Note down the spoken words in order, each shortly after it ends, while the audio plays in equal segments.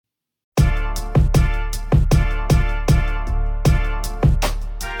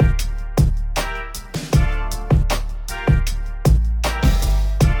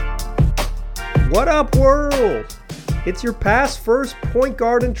What up, world? It's your past first point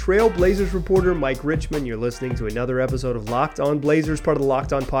guard and Trailblazers reporter, Mike Richman. You're listening to another episode of Locked On Blazers, part of the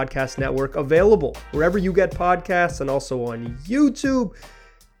Locked On Podcast Network, available wherever you get podcasts and also on YouTube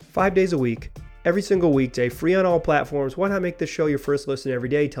 5 days a week, every single weekday, free on all platforms. Why not make this show your first listen every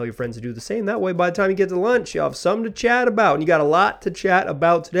day? Tell your friends to do the same. That way, by the time you get to lunch, you'll have something to chat about. And you got a lot to chat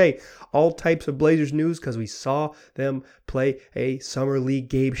about today. All types of Blazers news because we saw them play a Summer League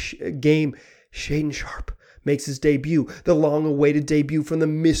game. Shaedon Sharpe makes his debut, the long-awaited debut from the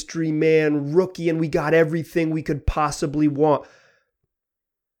mystery man rookie, and we got everything we could possibly want.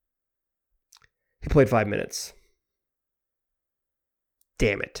 He played 5 minutes.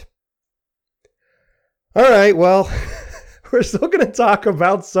 Damn it. All right, well, we're still going to talk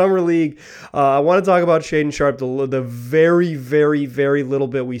about Summer League. I want to talk about Shaedon Sharpe, the very, very, very little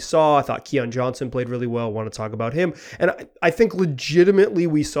bit we saw. I thought Keon Johnson played really well. I want to talk about him. And I think legitimately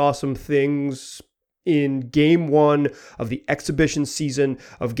we saw some things in game one of the exhibition season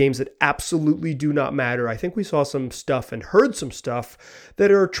of games that absolutely do not matter. I think we saw some stuff and heard some stuff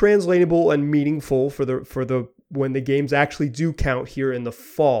that are translatable and meaningful for the when the games actually do count here in the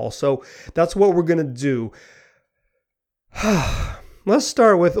fall. So that's what we're going to do. Let's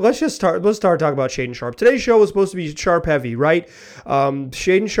start talking about Shaedon Sharpe. Today's show was supposed to be Sharpe heavy, right?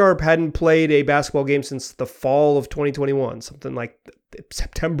 Shaedon Sharpe hadn't played a basketball game since the fall of 2021, something like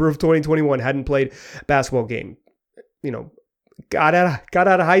September of 2021, hadn't played a basketball game. You know, got out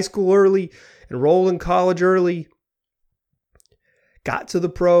of high school early, enrolled in college early, got to the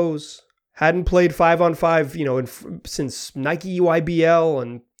pros, hadn't played 5-on-5, since Nike UIBL,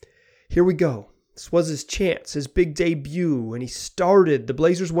 and here we go. This was his chance, his big debut, and he started. The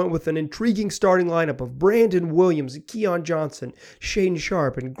Blazers went with an intriguing starting lineup of Brandon Williams, Keon Johnson, Shaedon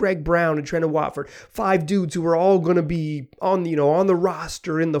Sharpe, and Greg Brown and Trendon Watford. 5 dudes who were all going to be on the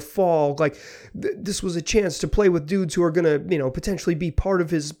roster in the fall. This was a chance to play with dudes who are going to, potentially be part of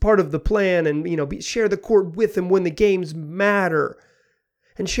the plan and, share the court with him when the games matter.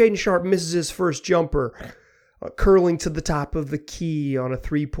 And Shaedon Sharpe misses his first jumper, curling to the top of the key on a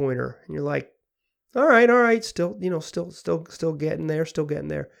 3-pointer. And you're like, all right, still getting there.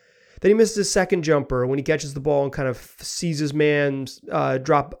 Then he misses his second jumper when he catches the ball and kind of sees his man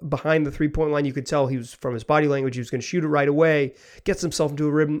drop behind the 3-point line. You could tell he was, from his body language, he was going to shoot it right away. Gets himself into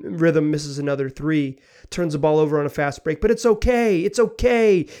a rhythm, misses another 3, turns the ball over on a fast break. But it's okay.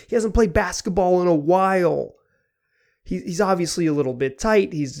 He hasn't played basketball in a while. He's obviously a little bit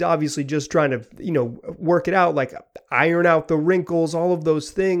tight. He's obviously just trying to, work it out, like iron out the wrinkles, all of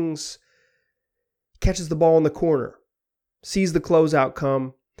those things. Catches the ball in the corner, sees the closeout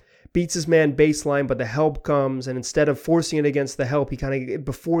come, beats his man baseline, but the help comes, and instead of forcing it against the help, he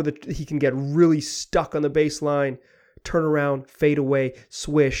he can get really stuck on the baseline, turn around, fade away,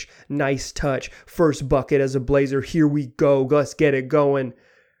 swish, nice touch, first bucket as a Blazer, here we go, let's get it going.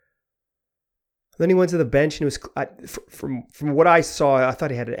 Then he went to the bench, and it was, from what I saw, I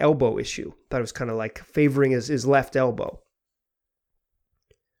thought he had an elbow issue. I thought it was kind of like favoring his left elbow.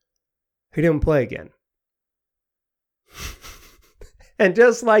 He didn't play again. And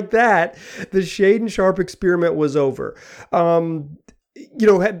just like that, the Shaedon Sharpe experiment was over. Held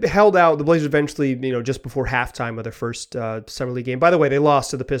out. The Blazers eventually, just before halftime of their first Summer League game. By the way, they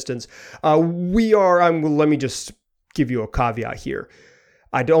lost to the Pistons. Let me just give you a caveat here.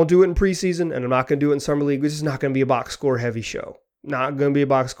 I don't do it in preseason, and I'm not going to do it in Summer League. This is not going to be a box score heavy show. Not going to be a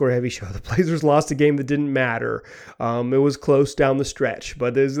box score heavy show. The Blazers lost a game that didn't matter. It was close down the stretch,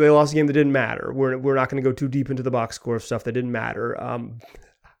 but they lost a game that didn't matter. We're not going to go too deep into the box score of stuff that didn't matter.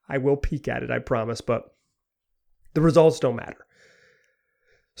 I will peek at it, I promise, but the results don't matter.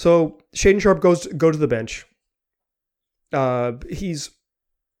 So Shaedon Sharpe go to the bench.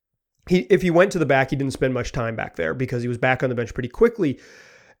 If he went to the back, he didn't spend much time back there because he was back on the bench pretty quickly.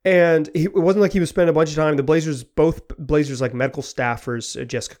 And it wasn't like he was spending a bunch of time. Both Blazers like medical staffers,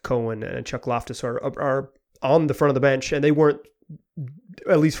 Jessica Cohen and Chuck Loftus are on the front of the bench, and they weren't,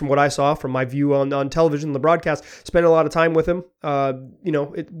 at least from what I saw, from my view on television, the broadcast, spent a lot of time with him.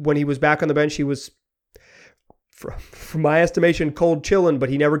 When he was back on the bench, he was, from my estimation, cold chilling, but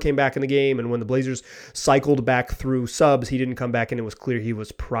he never came back in the game. And when the Blazers cycled back through subs, he didn't come back, and it was clear he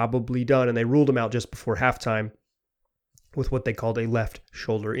was probably done. And they ruled him out just before halftime with what they called a left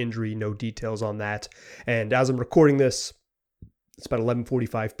shoulder injury. No details on that. And as I'm recording this, it's about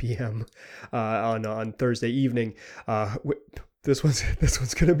 11:45 p.m. On Thursday evening. This one's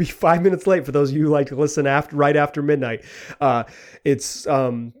going to be 5 minutes late for those of you who like to listen right after midnight.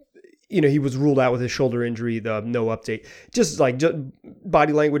 He was ruled out with his shoulder injury, the no update. Just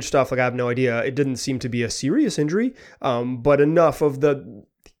body language stuff, I have no idea. It didn't seem to be a serious injury, but enough of the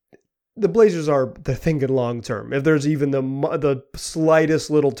the Blazers they're thinking long term. If there's even the slightest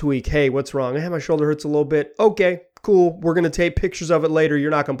little tweak, hey, what's wrong? My shoulder hurts a little bit. Okay, cool. We're going to take pictures of it later.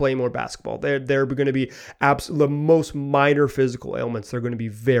 You're not going to play more basketball. They're going to be the most minor physical ailments. They're going to be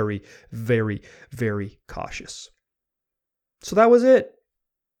very, very, very cautious. So that was it.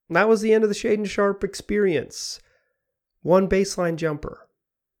 That was the end of the Shaedon Sharpe experience. One baseline jumper.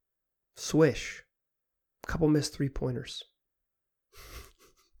 Swish. A couple missed 3-pointers.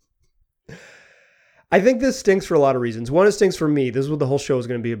 I think this stinks for a lot of reasons. one, it stinks for me. This is what the whole show is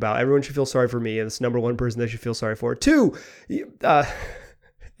going to be about. Everyone should feel sorry for me, and it's number one person they should feel sorry for. 2,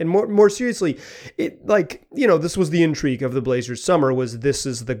 and more seriously, this was the intrigue of the Blazers summer, this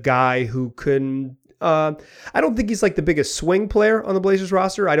is the guy who can, I don't think he's like the biggest swing player on the Blazers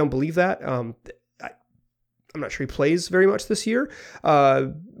roster. I don't believe that. I'm not sure he plays very much this year.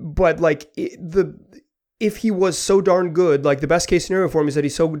 But if he was so darn good, like the best case scenario for him is that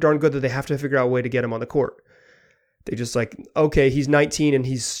he's so darn good that they have to figure out a way to get him on the court. They just okay, he's 19 and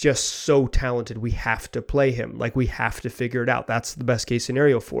he's just so talented. We have to play him. We have to figure it out. That's the best case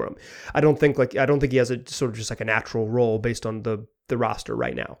scenario for him. I don't think he has a sort of just a natural role based on the roster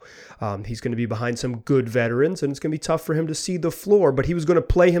right now. He's going to be behind some good veterans and it's going to be tough for him to see the floor, but he was going to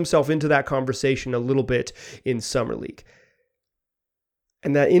play himself into that conversation a little bit in Summer League.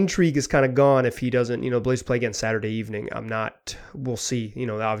 And that intrigue is kind of gone if he doesn't, Blazers play again Saturday evening. We'll see.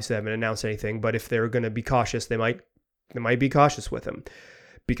 Obviously they haven't announced anything, but if they're going to be cautious, they might be cautious with him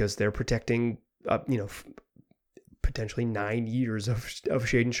because they're protecting, potentially 9 years of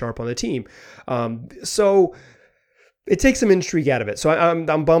Shaedon Sharpe on the team. So it takes some intrigue out of it. So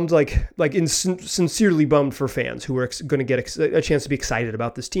I'm bummed, sincerely bummed for fans who are going to get a chance to be excited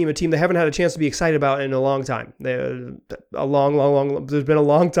about this team, a team they haven't had a chance to be excited about in a long time. There's been a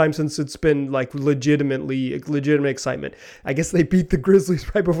long time since it's been legitimate excitement. I guess they beat the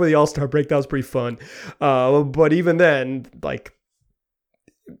Grizzlies right before the All-Star break. That was pretty fun. But even then,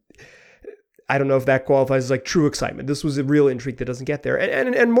 I don't know if that qualifies as true excitement. This was a real intrigue that doesn't get there.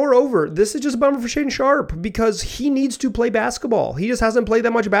 And moreover, this is just a bummer for Shaedon Sharpe because he needs to play basketball. He just hasn't played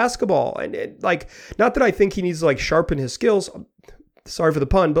that much basketball. And not that I think he needs to sharpen his skills. Sorry for the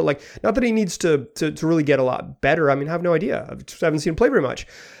pun, but not that he needs to really get a lot better. I have no idea. I just haven't seen him play very much.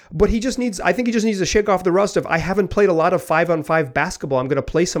 But I think he just needs to shake off the rust of, I haven't played a lot of 5-on-5 basketball. I'm going to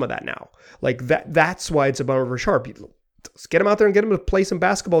play some of that now. That's why it's a bummer for Sharpe. Let's get him out there and get him to play some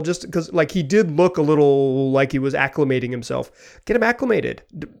basketball just because he did look a little like he was acclimating himself. Get him acclimated.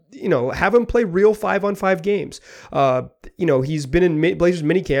 Have him play real 5-on-5 games. He's been in Blazers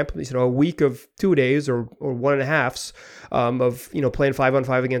minicamp, a week of 2 days or 1.5 of, playing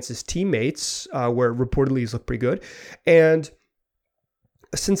 5-on-5 against his teammates, where reportedly he's looked pretty good. And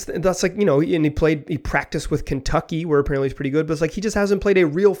since that's and he practiced with Kentucky where apparently he's pretty good, but it's he just hasn't played a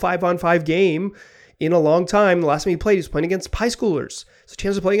real 5-on-5 game in a long time. The last time he played, he was playing against high schoolers. It's a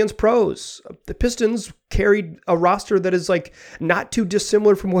chance to play against pros. The Pistons carried a roster that is not too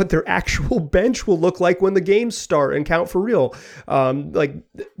dissimilar from what their actual bench will look like when the games start and count for real.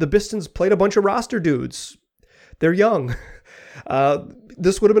 The Pistons played a bunch of roster dudes. They're young.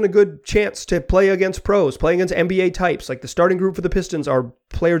 This would have been a good chance to play against pros, play against NBA types. The starting group for the Pistons are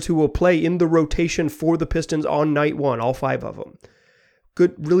players who will play in the rotation for the Pistons on night one, all 5 of them.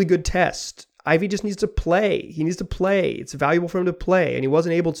 Really good test. Ivy just needs to play. He needs to play. It's valuable for him to play, and he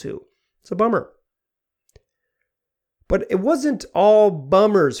wasn't able to. It's a bummer. But it wasn't all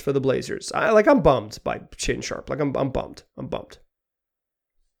bummers for the Blazers. I'm bummed by Shaedon Sharpe. I'm bummed. I'm bummed.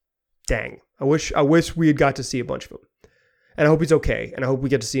 Dang. I wish we had got to see a bunch of him. And I hope he's okay. And I hope we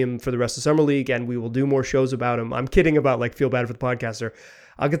get to see him for the rest of Summer League, and we will do more shows about him. I'm kidding about feel bad for the podcaster.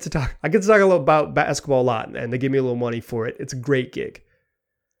 I get to talk about basketball a lot, and they give me a little money for it. It's a great gig.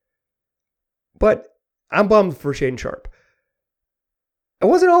 But I'm bummed for Shaedon Sharpe. It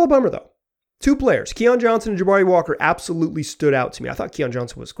wasn't all a bummer, though. 2 players, Keon Johnson and Jabari Walker, absolutely stood out to me. I thought Keon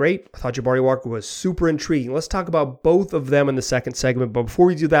Johnson was great. I thought Jabari Walker was super intriguing. Let's talk about both of them in the second segment. But before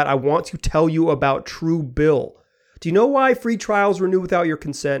we do that, I want to tell you about Truebill. Do you know why free trials renew without your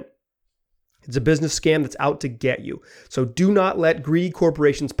consent? It's a business scam that's out to get you. So do not let greedy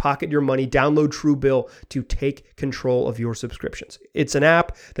corporations pocket your money. Download Truebill to take control of your subscriptions. It's an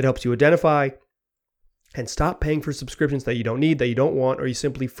app that helps you identify And stop paying for subscriptions that you don't need, that you don't want, or you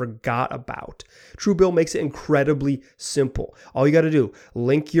simply forgot about. Truebill makes it incredibly simple. All you got to do,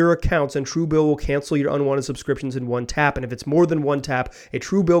 link your accounts, and Truebill will cancel your unwanted subscriptions in one tap. And if it's more than one tap, a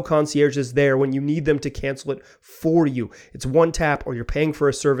Truebill concierge is there when you need them to cancel it for you. It's one tap, or you're paying for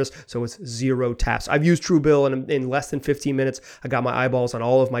a service, so it's 0 taps. I've used Truebill, and in less than 15 minutes, I got my eyeballs on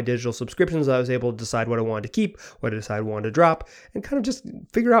all of my digital subscriptions. I was able to decide what I wanted to keep, what I decided I wanted to drop, and kind of just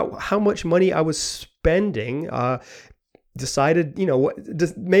figure out how much money I was spending. Decided,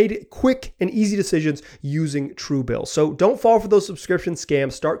 made quick and easy decisions using Truebill. So don't fall for those subscription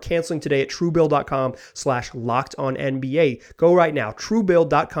scams. Start canceling today at Truebill.com/LockedOnNBA. Go right now.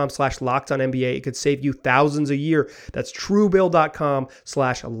 Truebill.com/LockedOnNBA. It could save you thousands a year. That's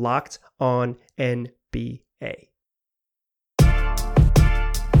Truebill.com/LockedOnNBA.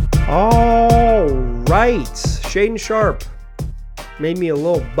 All right, Shaedon Sharpe made me a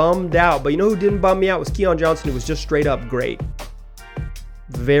little bummed out, but you know who didn't bum me out was Keon Johnson, who was just straight up great.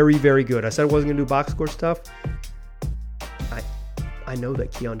 Very, very good. I said I wasn't going to do box score stuff. I know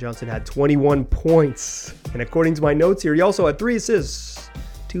that Keon Johnson had 21 points, and according to my notes here, he also had 3 assists,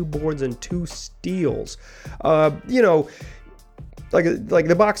 2 boards, and 2 steals. Like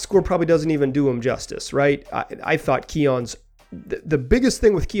the box score probably doesn't even do him justice, right? I thought Keon's the biggest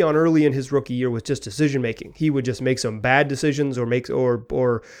thing with Keon early in his rookie year was just decision making. He would just make some bad decisions or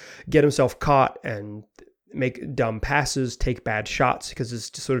get himself caught and make dumb passes, take bad shots because his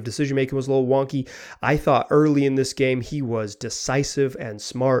sort of decision making was a little wonky. I thought early in this game he was decisive and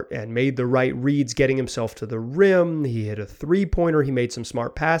smart and made the right reads, getting himself to the rim. He hit a 3-pointer. He made some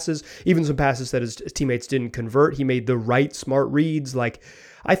smart passes, even some passes that his teammates didn't convert. He made the right smart reads.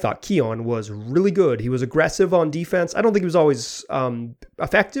 I thought Keon was really good. He was aggressive on defense. I don't think he was always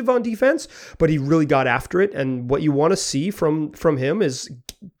effective on defense, but he really got after it. And what you want to see from him is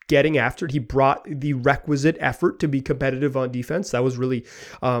getting after it. He brought the requisite effort to be competitive on defense. That was really,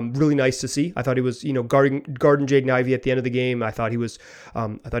 really nice to see. I thought he was, guarding Jaden Ivey at the end of the game. I thought he was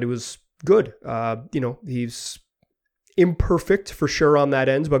good. He's imperfect for sure on that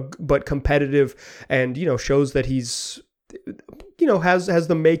end, but competitive, and shows that he's has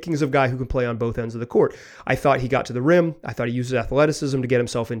the makings of a guy who can play on both ends of the court. I thought he got to the rim. I thought he used his athleticism to get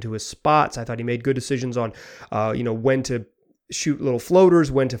himself into his spots. I thought he made good decisions on, when to shoot little floaters,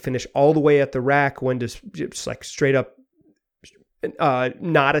 when to finish all the way at the rack, when to just straight up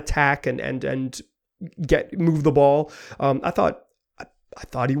not attack and move the ball. I thought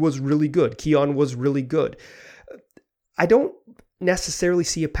he was really good. Keon was really good. I don't necessarily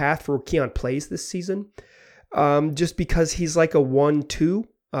see a path for where Keon plays this season. Just because he's like a 1-2,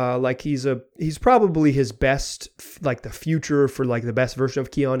 he's probably his best, the future for the best version of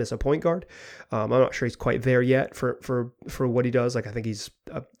Keon is a point guard. I'm not sure he's quite there yet for what he does. I think he's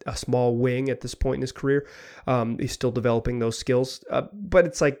a small wing at this point in his career. He's still developing those skills. But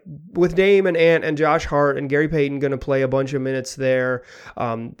it's with Dame and Ant and Josh Hart and Gary Payton going to play a bunch of minutes there.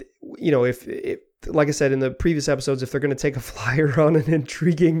 If like I said in the previous episodes, if they're going to take a flyer on an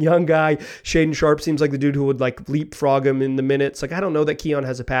intriguing young guy, Shaedon Sharpe seems like the dude who would leapfrog him in the minutes. I don't know that Keon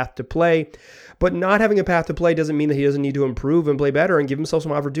has a path to play, but not having a path to play doesn't mean that he doesn't need to improve and play better and give himself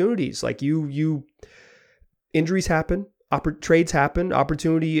some opportunities. Injuries happen, trades happen.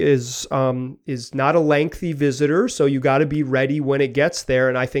 Opportunity is not a lengthy visitor, so you got to be ready when it gets there.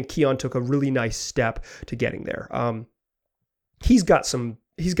 And I think Keon took a really nice step to getting there. He's got some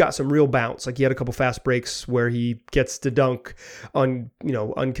real bounce. He had a couple fast breaks where he gets to dunk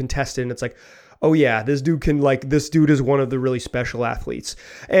uncontested. And it's oh yeah, this dude is one of the really special athletes.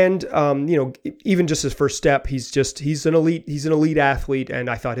 And, even just his first step, he's an elite athlete. And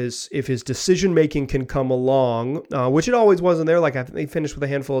I thought if his decision-making can come along, which it always wasn't there. I think they finished with a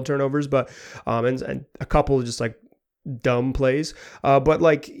handful of turnovers, but, and a couple of just dumb plays.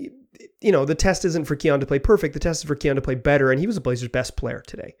 The test isn't for Keon to play perfect. The test is for Keon to play better, and he was the Blazers' best player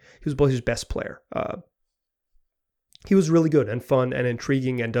today. He was Blazers' best player. He was really good and fun and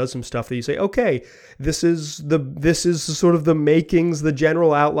intriguing and does some stuff that you say, okay, this is sort of the makings, the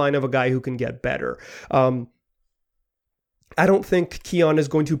general outline of a guy who can get better. I don't think Keon is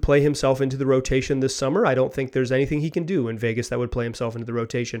going to play himself into the rotation this summer. I don't think there's anything he can do in Vegas that would play himself into the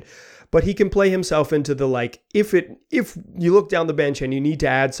rotation. But he can play himself into the if you look down the bench and you need to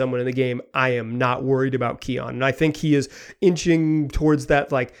add someone in the game, I am not worried about Keon. And I think he is inching towards that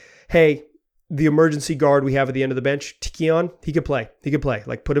hey, the emergency guard we have at the end of the bench, Keon, he could play. He could play.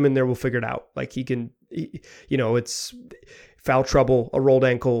 Put him in there, we'll figure it out. It's foul trouble, a rolled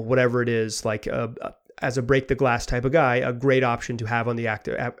ankle, whatever it is, as a break the glass type of guy, a great option to have on the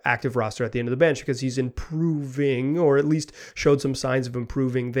active roster at the end of the bench, because he's improving, or at least showed some signs of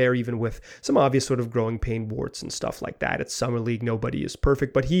improving there, even with some obvious sort of growing pain warts and stuff like that. It's Summer League. Nobody is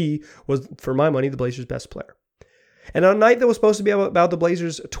perfect, but he was, for my money, the Blazers' best player. And on a night that was supposed to be about the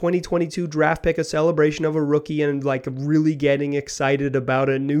Blazers' 2022 draft pick, a celebration of a rookie, and like really getting excited about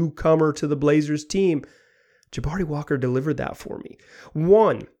a newcomer to the Blazers team, Jabari Walker delivered that for me.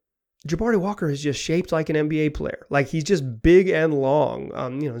 One, Jabari Walker is just shaped like an NBA player. Like, he's just big and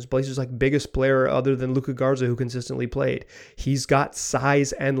long. His Blazers' like biggest player other than Luka Garza, who consistently played. He's got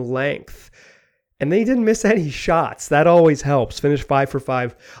size and length. And then he didn't miss any shots. That always helps. Finished 5 for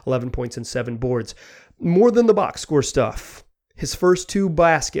 5, 11 points and 7 boards. More than the box score stuff. His first 2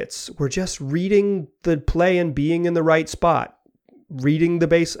 baskets were just reading the play and being in the right spot. Reading the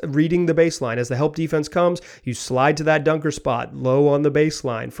baseline. As the help defense comes, you slide to that dunker spot, low on the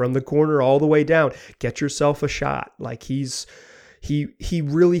baseline, from the corner all the way down. Get yourself a shot. Like, he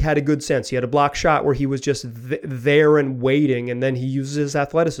really had a good sense. He had a block shot where he was just there and waiting, and then he uses his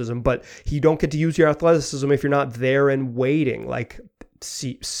athleticism. But you don't get to use your athleticism if you're not there and waiting. Like,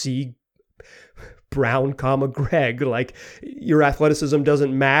 see Brown, Greg, like, your athleticism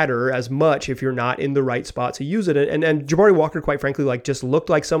doesn't matter as much if you're not in the right spot to use it. And Jabari Walker, quite frankly, like, just looked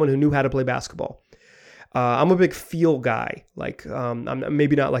like someone who knew how to play basketball. I'm a big feel guy. Like, I'm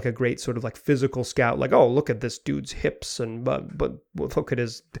maybe not like a great sort of like physical scout. Like, oh, look at this dude's hips but look at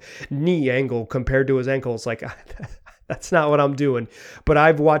his knee angle compared to his ankles. Like, that's not what I'm doing. But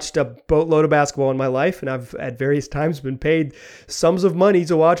I've watched a boatload of basketball in my life, and I've at various times been paid sums of money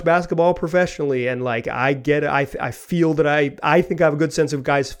to watch basketball professionally. And like, I get it. I feel that I think I have a good sense of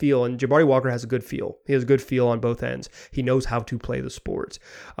guys' feel, and Jabari Walker has a good feel. He has a good feel on both ends. He knows how to play the sport.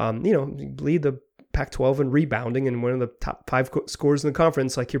 Lead the Pac-12 in rebounding and one of the top 5 scorers in the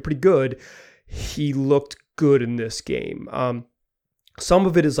conference. Like, you're pretty good. He looked good in this game. Some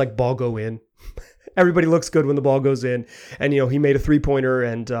of it is like ball go in. Everybody looks good when the ball goes in, and he made a 3-pointer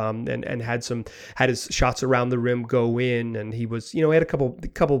and had his shots around the rim go in, and he was he had a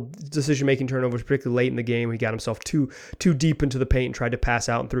couple decision making turnovers, particularly late in the game. He got himself too deep into the paint and tried to pass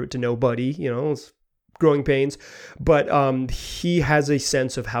out and threw it to nobody. It's growing pains, but he has a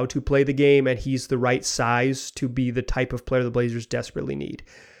sense of how to play the game, and he's the right size to be the type of player the Blazers desperately need.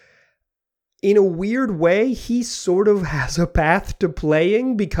 In a weird way, he sort of has a path to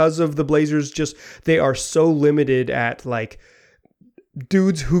playing because of the Blazers. They are so limited at like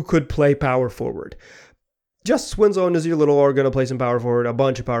dudes who could play power forward. Justice Winslow and Nassir Little are going to play some power forward, a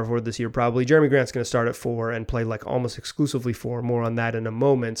bunch of power forward this year probably. Jeremy Grant's going to start at 4 and play like almost exclusively 4. More on that in a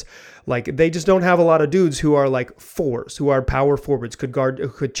moment. Like, they just don't have a lot of dudes who are like 4s, who are power forwards, could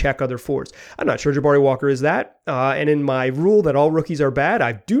check other 4s. I'm not sure Jabari Walker is that. And in my rule that all rookies are bad,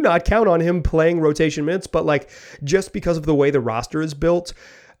 I do not count on him playing rotation minutes. But like, just because of the way the roster is built,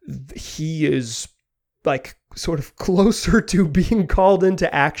 he is like sort of closer to being called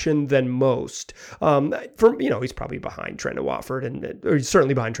into action than most. He's probably behind Trendon Watford, or he's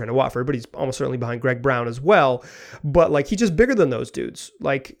certainly behind Trendon Watford, but he's almost certainly behind Greg Brown as well. But like, he's just bigger than those dudes.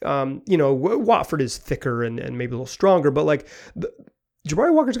 Like, Watford is thicker and maybe a little stronger, but like,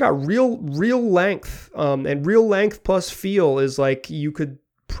 Jabari Walker's got real length, and real length plus feel is like, you could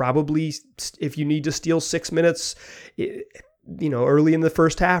probably, if you need to steal 6 minutes, early in the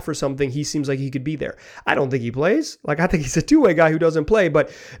first half or something, he seems like he could be there. I don't think he plays. Like, I think he's a two-way guy who doesn't play,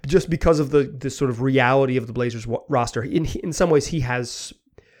 but just because of the sort of reality of the Blazers roster, in some ways there's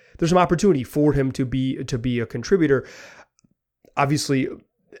some opportunity for him to be a contributor. Obviously,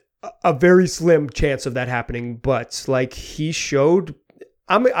 a very slim chance of that happening, but like, he showed.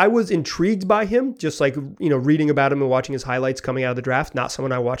 I was intrigued by him, just like, reading about him and watching his highlights coming out of the draft. Not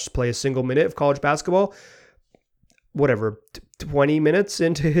someone I watched play a single minute of college basketball. 20 minutes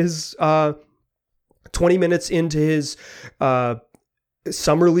into his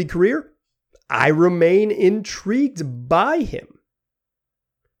summer league career, I remain intrigued by him.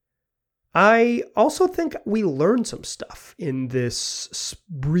 I also think we learned some stuff in this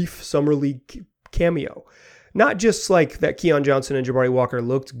brief summer league cameo. Not just like that Keon Johnson and Jabari Walker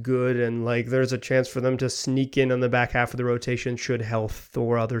looked good and like there's a chance for them to sneak in on the back half of the rotation should health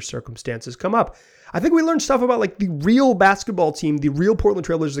or other circumstances come up. I think we learned stuff about like the real basketball team, the real Portland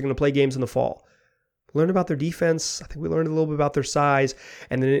Trailblazers are going to play games in the fall. Learned about their defense. I think we learned a little bit about their size.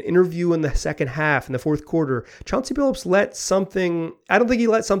 And then an interview in the second half, in the fourth quarter, Chauncey Billups I don't think he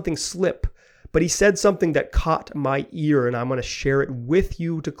let something slip, but he said something that caught my ear, and I'm going to share it with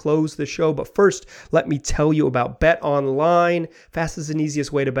you to close the show. But first, let me tell you about Bet Online. Fastest and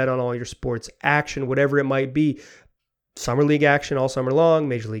easiest way to bet on all your sports action, whatever it might be. Summer League action all summer long,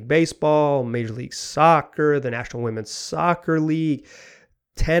 Major League Baseball, Major League Soccer, the National Women's Soccer League,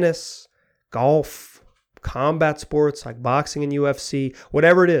 tennis, golf, combat sports like boxing and UFC,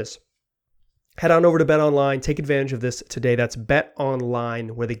 whatever it is. Head on over to Bet Online. Take advantage of this today. That's Bet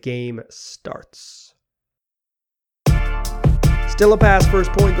Online, where the game starts. Still a pass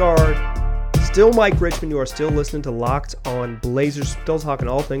first point guard. Still Mike Richmond. You are still listening to Locked On Blazers. Still talking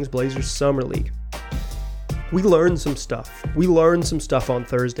all things Blazers Summer League. We learned some stuff. We learned some stuff on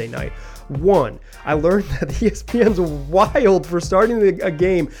Thursday night. One, I learned that ESPN's wild for starting a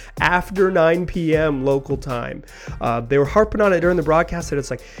game after 9 p.m. local time. They were harping on it during the broadcast that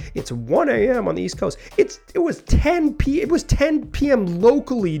it's like, it's 1 a.m. on the East Coast. It was 10 p.m.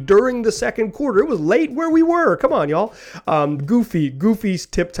 locally during the second quarter. It was late where we were. Come on, y'all. Goofy's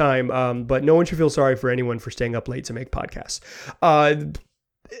tip time, but no one should feel sorry for anyone for staying up late to make podcasts.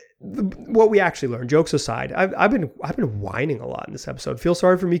 What we actually learned, jokes aside, I've been whining a lot in this episode. Feel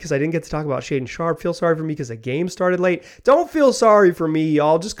sorry for me because I didn't get to talk about Shaedon Sharpe. Feel sorry for me because the game started late. Don't feel sorry for me,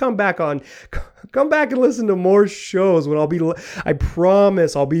 y'all. Just come back and listen to more shows when I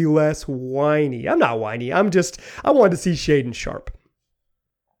promise I'll be less whiny. I'm not whiny. I wanted to see Shaedon Sharpe.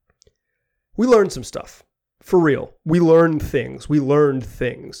 We learned some stuff. For real. We learned things.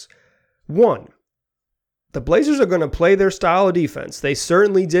 One, the Blazers are going to play their style of defense. They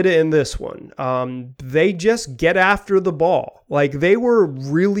certainly did it in this one. They just get after the ball. Like, they were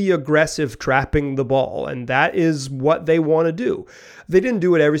really aggressive trapping the ball, and that is what they want to do. They didn't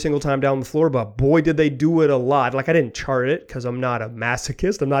do it every single time down the floor, but boy, did they do it a lot. Like, I didn't chart it because I'm not a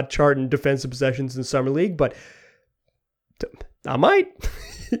masochist. I'm not charting defensive possessions in Summer League, but I might.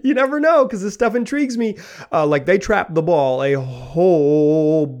 You never know, because this stuff intrigues me. Like, they trapped the ball a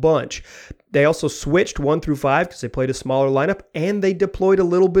whole bunch. They also switched 1 through 5 because they played a smaller lineup, and they deployed a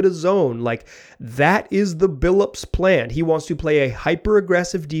little bit of zone. Like, that is the Billups plan. He wants to play a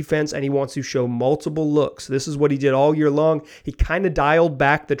hyper-aggressive defense, and he wants to show multiple looks. This is what he did all year long. He kind of dialed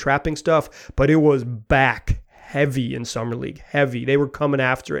back the trapping stuff, but it was back heavy in Summer League. Heavy. They were coming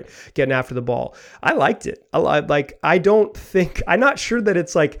after it, getting after the ball. I liked it. I'm not sure that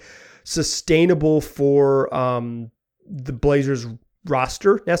it's like sustainable for the Blazers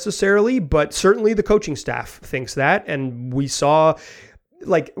roster necessarily, but certainly the coaching staff thinks that. And we saw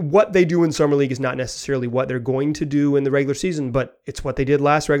like what they do in Summer League is not necessarily what they're going to do in the regular season, but it's what they did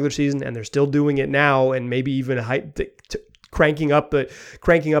last regular season, and they're still doing it now, and maybe even cranking up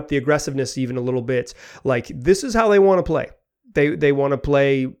the aggressiveness even a little bit. Like, this is how they want to play. They want to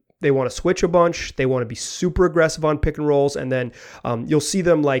play. They want to switch a bunch. They want to be super aggressive on pick and rolls, and then you'll see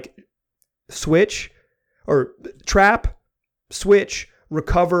them like switch or trap, switch,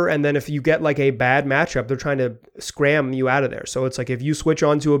 recover, and then if you get like a bad matchup, they're trying to scram you out of there. So it's like if you switch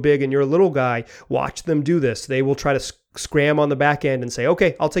onto a big and you're a little guy, watch them do this. They will try to scram on the back end and say,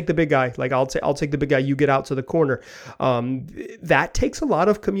 okay, I'll take the big guy. Like, I'll take the big guy. You get out to the corner. That takes a lot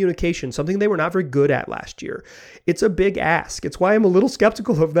of communication, something they were not very good at last year. It's a big ask. It's why I'm a little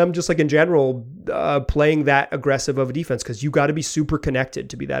skeptical of them, just like in general, playing that aggressive of a defense, because you got to be super connected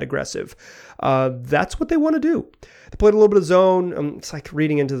to be that aggressive. That's what they want to do. They played a little bit of zone. It's like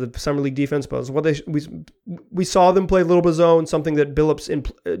reading into the Summer League defense, but we saw them play a little bit of zone, something that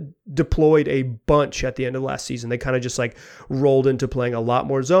Billups deployed a bunch at the end of last season. They kind of just like rolled into playing a lot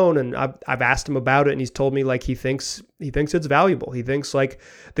more zone, and I've asked him about it, and he's told me like he thinks it's valuable. He thinks like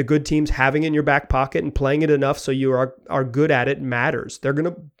the good teams having it in your back pocket and playing it enough so you are good at it matters.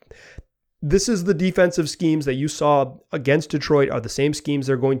 This is the defensive schemes that you saw against Detroit are the same schemes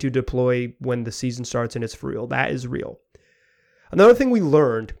they're going to deploy when the season starts, and it's for real. That is real. Another thing we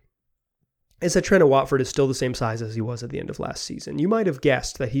learned is that Trent Watford is still the same size as he was at the end of last season. You might have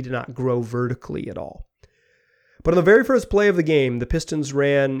guessed that he did not grow vertically at all. But on the very first play of the game, the Pistons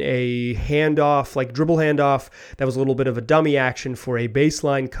ran a handoff, like dribble handoff, that was a little bit of a dummy action for a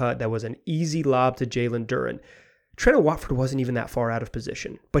baseline cut that was an easy lob to Jalen Duren. Trent Watford wasn't even that far out of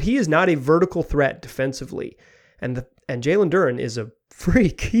position, but he is not a vertical threat defensively. And Jalen Duren is a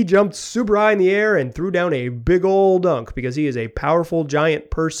freak. He jumped super high in the air and threw down a big old dunk because he is a powerful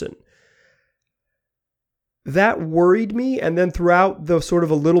giant person. That worried me. And then throughout the sort of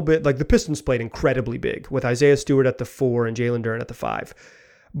a little bit, like the Pistons played incredibly big with Isaiah Stewart at the 4 and Jalen Duren at the 5.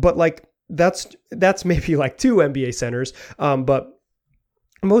 But like that's maybe like 2 NBA centers. But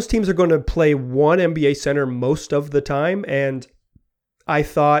most teams are going to play one NBA center most of the time, and I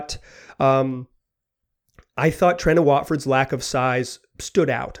thought Trent Watford's lack of size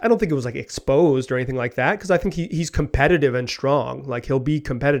stood out. I don't think it was like exposed or anything like that, because I think he's competitive and strong. Like, he'll be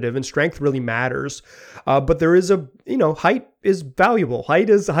competitive, and strength really matters. But there is height is valuable. Height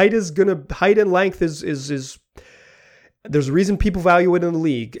and length is There's a reason people value it in the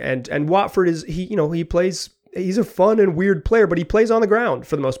league. And Watford is, he's a fun and weird player, but he plays on the ground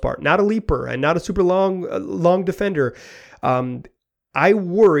for the most part, not a leaper and not a super long defender. I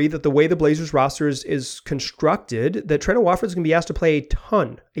worry that the way the Blazers roster is constructed, that Trent Watford's going to be asked to play a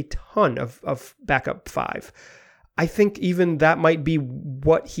ton of backup five. I think even that might be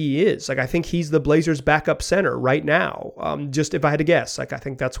what he is. Like, I think he's the Blazers' backup center right now. Just if I had to guess, like, I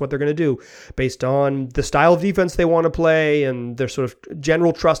think that's what they're going to do based on the style of defense they want to play and their sort of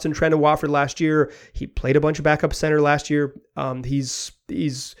general trust in Trent Watford last year. He played a bunch of backup center last year. He's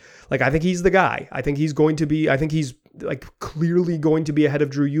like, I think he's the guy. I think he's like clearly going to be ahead of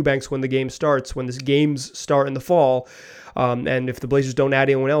Drew Eubanks when the game starts, when the games start in the fall. And if the Blazers don't add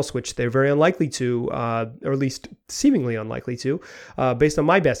anyone else, which they're very unlikely to, or at least seemingly unlikely to, based on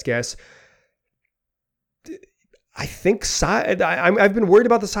my best guess, I think I've been worried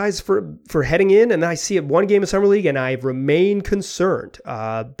about the size for heading in, and I see it one game in Summer League, and I remain concerned.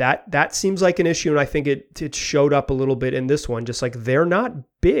 That seems like an issue, and I think it showed up a little bit in this one. Just like they're not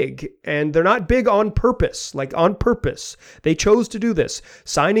big, and they're not big on purpose. Like on purpose, they chose to do this.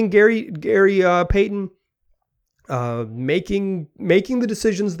 Signing Gary Payton. Making the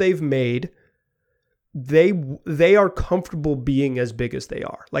decisions they've made, they are comfortable being as big as they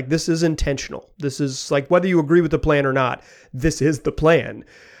are. Like, this is intentional. This is like, whether you agree with the plan or not, this is the plan.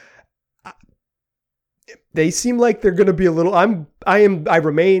 They seem like they're going to be a little. I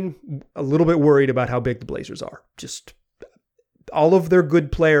remain a little bit worried about how big the Blazers are. Just all of their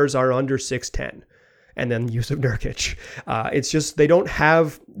good players are under 6'10". And then Jusuf Nurkic. It's just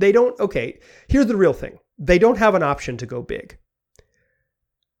okay, here's the real thing. They don't have an option to go big.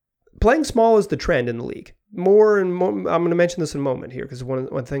 Playing small is the trend in the league. More and more, I'm going to mention this in a moment here because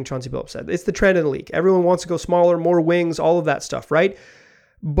one thing Chauncey Billups said. It's the trend in the league. Everyone wants to go smaller, more wings, all of that stuff, right?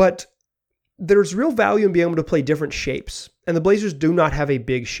 But there's real value in being able to play different shapes. And the Blazers do not have a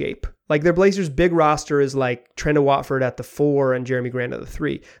big shape. Like, their Blazers' big roster is like Trent Watford at the 4 and Jeremy Grant at the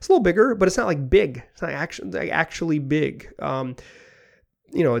 3. It's a little bigger, but it's not like big. It's not actually big.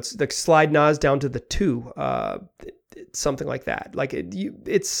 It's like slide Nas down to the 2, something like that. Like it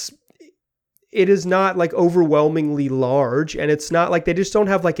is not like overwhelmingly large, and it's not like they just don't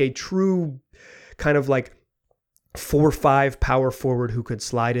have like a true kind of like 4-5 power forward who could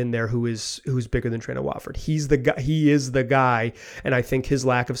slide in there who's bigger than Trent Watford. He's the guy. He is the guy, and I think his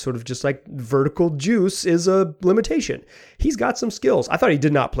lack of sort of just like vertical juice is a limitation. He's got some skills. I thought he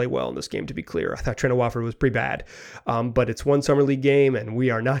did not play well in this game, to be clear. I thought Trent Watford was pretty bad, but it's one Summer League game, and we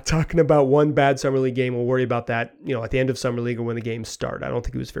are not talking about one bad Summer League game. We'll worry about that, at the end of Summer League or when the games start. I don't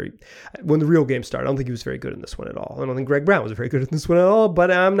think he was when the real game started, I don't think he was very good in this one at all. I don't think Greg Brown was very good in this one at all, but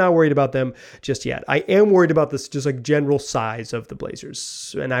I'm not worried about them just yet. I am worried about this just like general size of the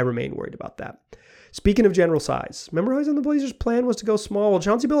Blazers, and I remain worried about that. Speaking of general size, remember how the Blazers' plan was to go small? Well,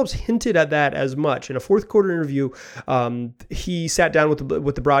 Chauncey Billups hinted at that as much. In a fourth quarter interview, he sat down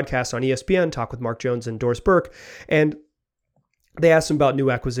with the broadcast on ESPN, talked with Mark Jones and Doris Burke, and they asked him about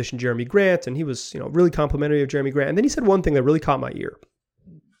new acquisition Jeremy Grant, and he was really complimentary of Jeremy Grant. And then he said one thing that really caught my ear.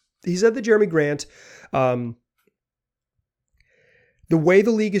 He said that Jeremy Grant, the way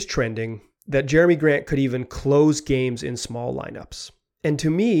the league is trending, that Jeremy Grant could even close games in small lineups. And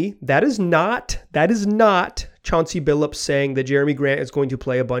to me, that is not Chauncey Billups saying that Jeremy Grant is going to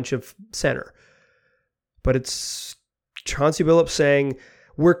play a bunch of center. But it's Chauncey Billups saying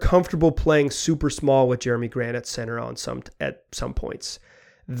we're comfortable playing super small with Jeremy Grant at center at some points.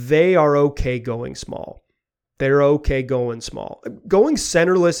 They are okay going small. They're okay going small. Going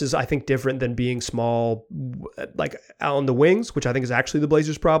centerless is, I think, different than being small, like on the wings, which I think is actually the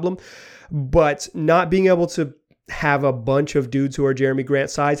Blazers' problem. But not being able to have a bunch of dudes who are Jeremy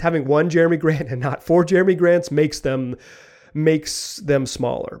Grant size, having one Jeremy Grant and not 4 Jeremy Grants makes them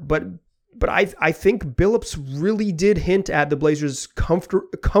smaller. But I think Billups really did hint at the Blazers'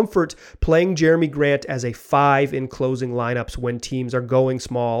 comfort playing Jeremy Grant as a 5 in closing lineups when teams are going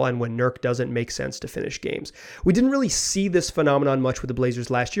small and when Nurk doesn't make sense to finish games. We didn't really see this phenomenon much with the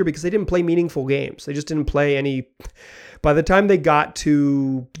Blazers last year because they didn't play meaningful games. They just didn't play any. By the time they got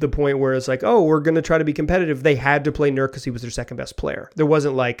to the point where it's like, oh, we're going to try to be competitive, they had to play Nurk because he was their second best player. It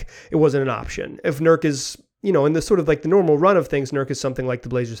wasn't an option. If Nurk is, in the sort of like the normal run of things, Nurk is something like the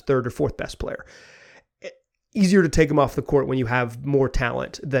Blazers' third or fourth best player. Easier to take him off the court when you have more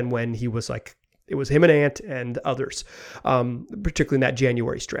talent than when he was like, it was him and Ant and others, particularly in that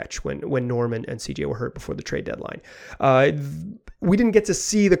January stretch when Norman and CJ were hurt before the trade deadline. we didn't get to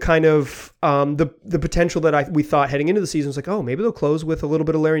see the kind of the potential that we thought heading into the season. It was like, oh, maybe they'll close with a little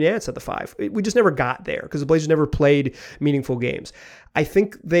bit of Larry Nance at the 5. We just never got there because the Blazers never played meaningful games. I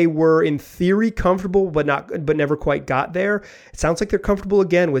think they were in theory comfortable, but never quite got there. It sounds like they're comfortable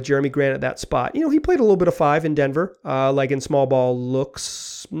again with Jeremy Grant at that spot. He played a little bit of 5 in Denver, like in small ball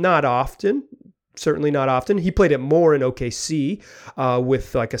looks, not often. Certainly not often. He played it more in OKC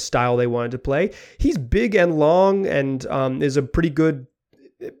with like a style they wanted to play. He's big and long and is a pretty good,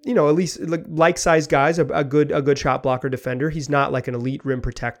 at least like size guys, a good shot blocker defender. He's not like an elite rim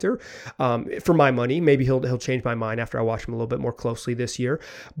protector for my money. Maybe he'll change my mind after I watch him a little bit more closely this year.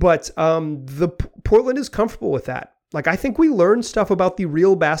 But Portland is comfortable with that. Like, I think we learned stuff about the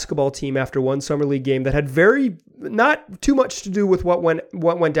real basketball team after one summer league game that had not too much to do with what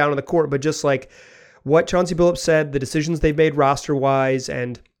went down on the court, but just like what Chauncey Billups said, the decisions they've made roster-wise,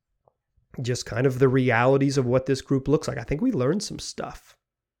 and just kind of the realities of what this group looks like. I think we learned some stuff.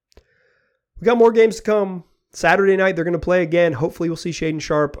 We got more games to come. Saturday night, they're going to play again. Hopefully, we'll see Shaedon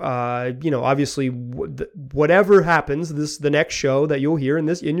Sharpe. Obviously, whatever happens, the next show that you'll hear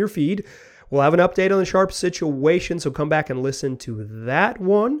in your feed, we'll have an update on the Sharpe situation, so come back and listen to that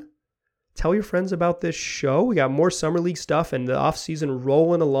one. Tell your friends about this show. We got more Summer League stuff and the offseason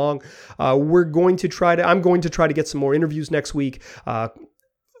rolling along. I'm going to try to get some more interviews next week.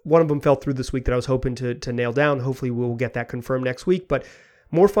 One of them fell through this week that I was hoping to nail down. Hopefully, we'll get that confirmed next week. But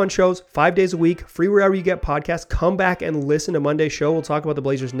more fun shows, 5 days a week, free wherever you get podcasts. Come back and listen to Monday's show. We'll talk about the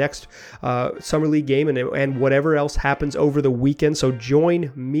Blazers' next Summer League game and whatever else happens over the weekend. So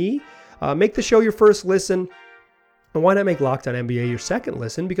join me. Make the show your first listen. And why not make Locked On NBA your second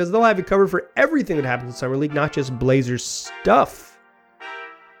listen? Because they'll have you covered for everything that happens in Summer League, not just Blazers stuff.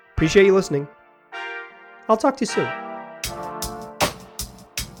 Appreciate you listening. I'll talk to you soon.